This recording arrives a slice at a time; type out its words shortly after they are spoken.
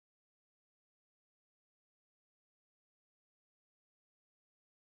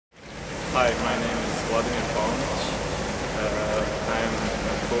Hi, my name is I'm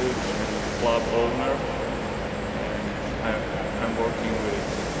a coach and club owner. I'm working with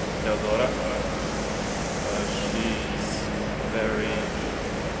Teodora. She's very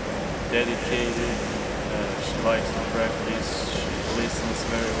dedicated. She likes to practice. She listens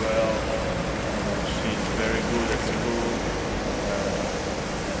very well. She's very good at school,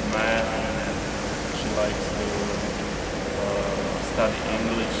 math. She likes to study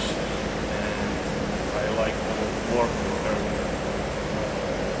English, and I like to work with her.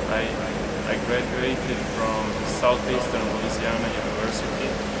 I graduated from Southeastern Louisiana University.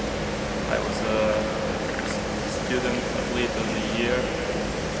 I was a student athlete of the year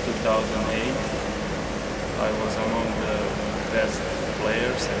 2008. I was among the best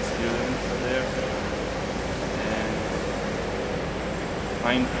players and students there, and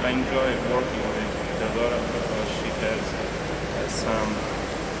I enjoy working with Teodora because she has some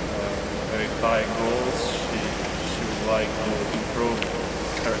very high goals. She would like to improve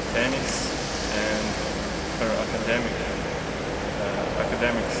her tennis and her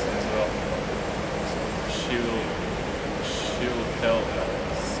academics as well. So she will tell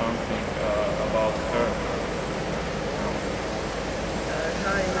something about her.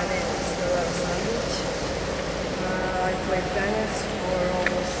 Hi, my name is Teodora Sandic. I played tennis for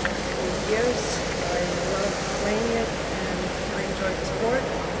almost 8 years. I love playing it and I enjoy the sport.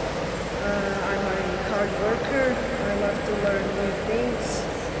 I'm a hard worker. I love to learn new things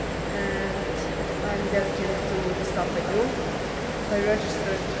and I'm dedicated to the stuff I do. I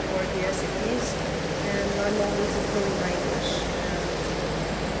registered for the SATs and I'm always improving my English. And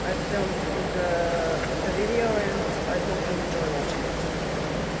I filmed the video and I hope you enjoy watching it.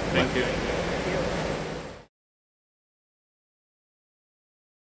 Thank you. Thank you.